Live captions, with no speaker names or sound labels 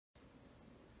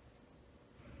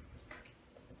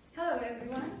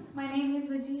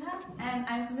Jiha, and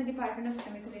I'm from the Department of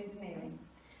Chemical Engineering.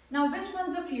 Now, which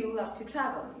ones of you love to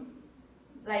travel?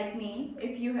 Like me,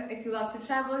 if you love to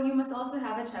travel, you must also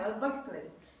have a travel bucket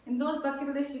list. In those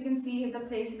bucket lists, you can see the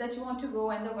places that you want to go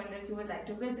and the wonders you would like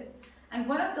to visit. And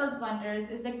one of those wonders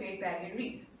is the Great Barrier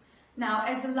Reef. Now,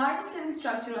 as the largest living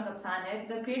structure on the planet,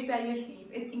 the Great Barrier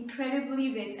Reef is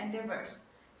incredibly rich and diverse.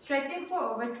 Stretching for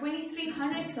over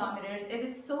 2,300 kilometers, it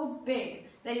is so big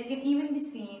that it can even be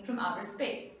seen from outer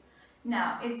space.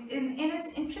 Now, in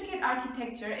its intricate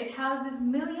architecture, it houses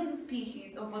millions of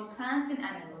species of both plants and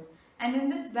animals, and in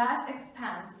this vast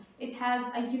expanse, it has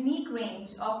a unique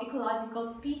range of ecological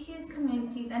species,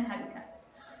 communities, and habitats.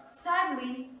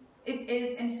 Sadly, it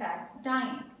is in fact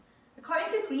dying.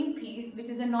 According to Greenpeace, which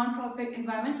is a non-profit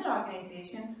environmental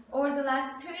organization, over the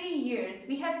last 30 years,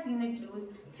 we have seen it lose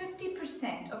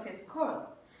 50% of its coral.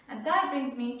 And that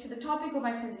brings me to the topic of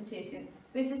my presentation,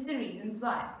 which is the reasons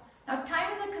why. Now,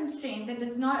 time is a constraint that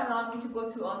does not allow me to go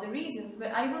through all the reasons,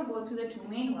 but I will go through the two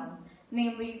main ones,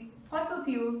 namely fossil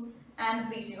fuels and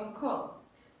bleaching of coral.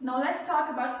 Now, let's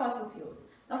talk about fossil fuels.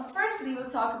 Now, firstly, we'll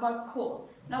talk about coal.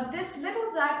 Now, this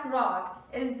little black rock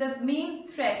is the main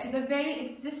threat to the very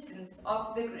existence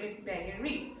of the Great Barrier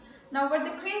Reef. Now, what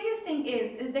the craziest thing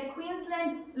is the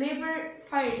Queensland Labour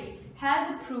Party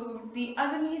has approved the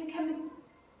Albanese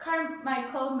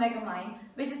Carmichael megamine,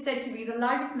 which is said to be the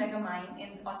largest megamine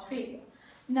in Australia.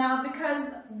 Now,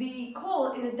 because the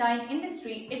coal is a dying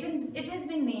industry, it has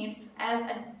been named as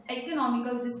an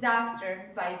economical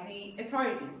disaster by the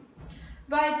authorities.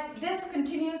 But this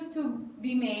continues to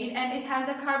be made, and it has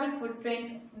a carbon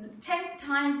footprint 10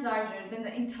 times larger than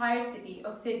the entire city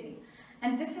of Sydney.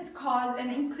 And this has caused an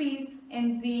increase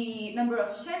in the number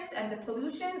of ships and the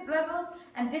pollution levels,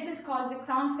 and which has caused the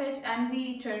clownfish and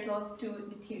the turtles to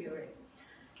deteriorate.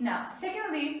 Now,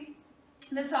 secondly,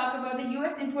 let's talk about the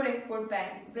US Import-Export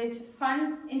Bank, which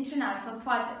funds international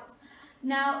projects.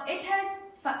 Now, it has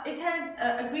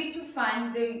agreed to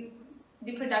fund the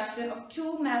production of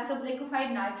 2 massive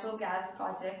liquefied natural gas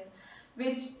projects,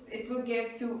 which it will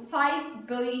give to $5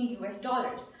 billion US.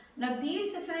 Now,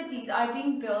 these facilities are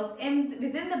being built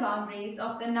within the boundaries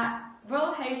of the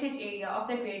World Heritage Area of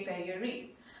the Great Barrier Reef.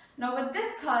 Now, what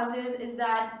this causes is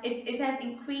that it has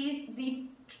increased the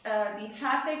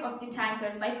traffic of the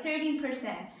tankers by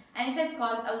 13%, and it has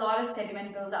caused a lot of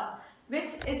sediment buildup, which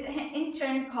is in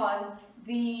turn caused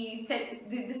the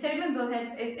sediment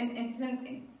buildup is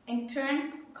in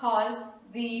turn caused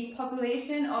the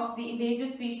population of the endangered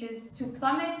species to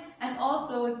plummet, and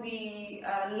also the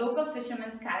local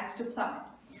fishermen's catch to plummet.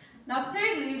 Now,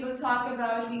 thirdly, we'll talk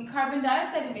about the carbon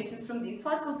dioxide emissions from these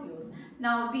fossil fuels.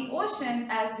 Now, the ocean,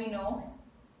 as we know,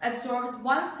 absorbs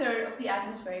 1/3 of the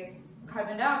atmospheric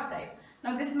carbon dioxide.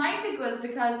 Now, this might be good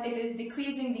because it is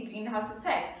decreasing the greenhouse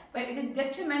effect, but it is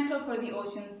detrimental for the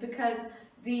oceans because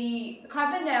the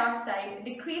carbon dioxide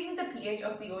decreases the pH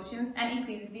of the oceans and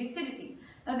increases the acidity.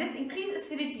 Now, this increased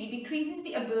acidity decreases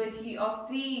the ability of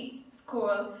the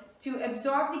coral to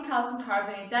absorb the calcium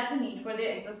carbonate that they need for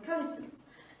their exoskeletons.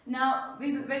 Now,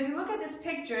 when we look at this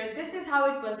picture, this is how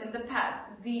it was in the past.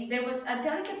 There was a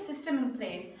delicate system in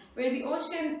place where the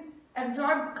ocean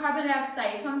absorbed carbon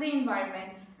dioxide from the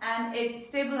environment and it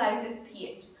stabilized its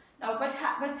pH. Now,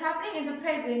 what's happening in the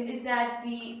present is that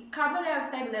the carbon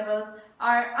dioxide levels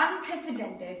are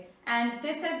unprecedented, and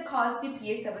this has caused the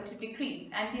pH level to decrease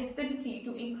and the acidity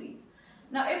to increase.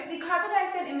 Now, if the carbon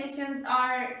dioxide emissions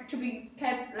are to be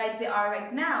kept like they are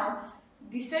right now,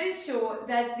 the studies show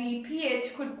that the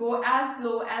pH could go as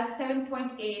low as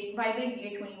 7.8 by the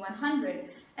year 2100,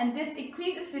 and this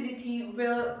increased acidity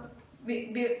will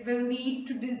lead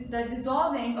to the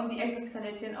dissolving of the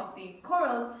exoskeleton of the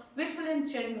corals, which will in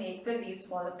turn make the reefs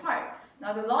fall apart.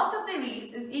 Now, the loss of the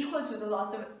reefs is equal to the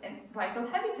loss of vital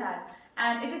habitat,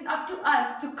 and it is up to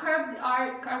us to curb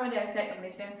our carbon dioxide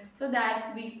emission so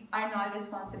that we are not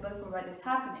responsible for what is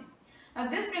happening. Now,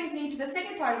 this brings me to the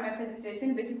second part of my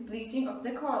presentation, which is bleaching of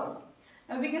the corals.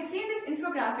 Now, we can see in this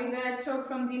infographic that I took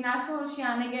from the National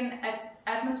Oceanic and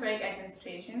Atmospheric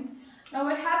Administration. Now,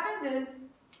 what happens is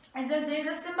that there is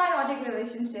a symbiotic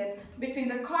relationship between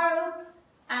the corals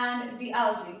and the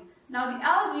algae. Now, the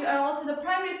algae are also the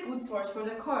primary food source for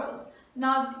the corals.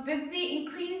 Now, with the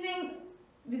increasing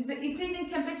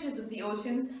temperatures of the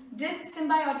oceans, this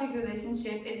symbiotic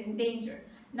relationship is in danger.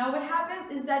 Now, what happens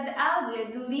is that the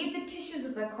algae leave the tissues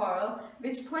of the coral,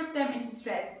 which puts them into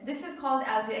stress. This is called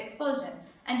algae expulsion,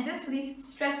 and this leads to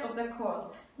stress of the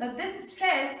coral. Now, this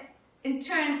stress in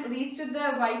turn leads to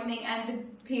the whitening and the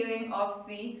peeling of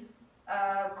the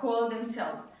coral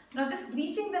themselves. Now this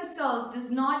bleaching themselves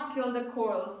does not kill the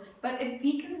corals, but it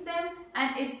weakens them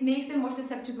and it makes them more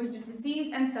susceptible to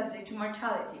disease and subject to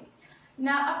mortality.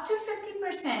 Now up to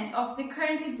 50% of the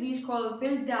currently bleached coral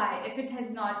will die if it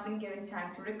has not been given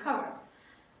time to recover.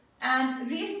 And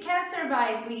reefs can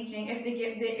survive bleaching if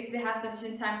they have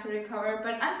sufficient time to recover,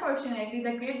 but unfortunately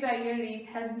the Great Barrier Reef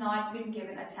has not been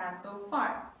given a chance so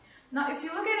far. Now if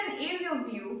you look at an aerial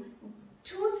view,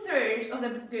 2/3 of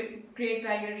the Great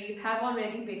Barrier Reef have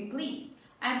already been bleached,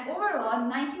 and overall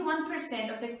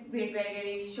 91% of the Great Barrier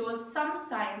Reef shows some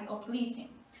signs of bleaching.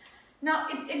 Now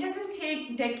it doesn't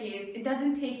take decades, it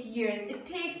doesn't take years, it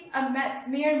takes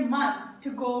mere months to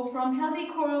go from healthy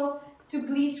coral to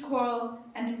bleached coral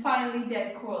and finally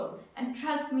dead coral. And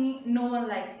trust me, no one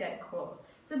likes dead coral.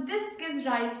 So this gives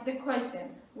rise to the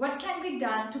question, what can be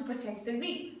done to protect the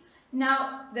reef?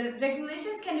 Now the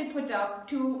regulations can be put up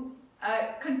to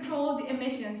control the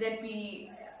emissions that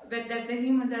the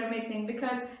humans are emitting,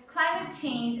 because climate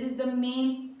change is the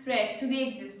main threat to the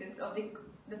existence of the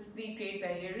Great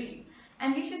Barrier Reef.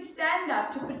 And we should stand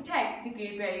up to protect the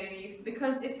Great Barrier Reef,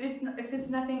 because if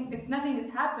nothing has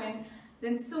happened,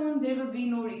 then soon there will be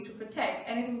no reef to protect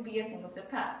and it will be a thing of the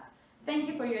past. Thank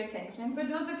you for your attention. For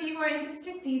those of you who are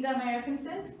interested, these are my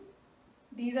references.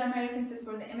 These are my references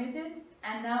for the images,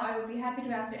 and now I will be happy to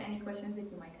answer any questions that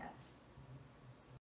you might have.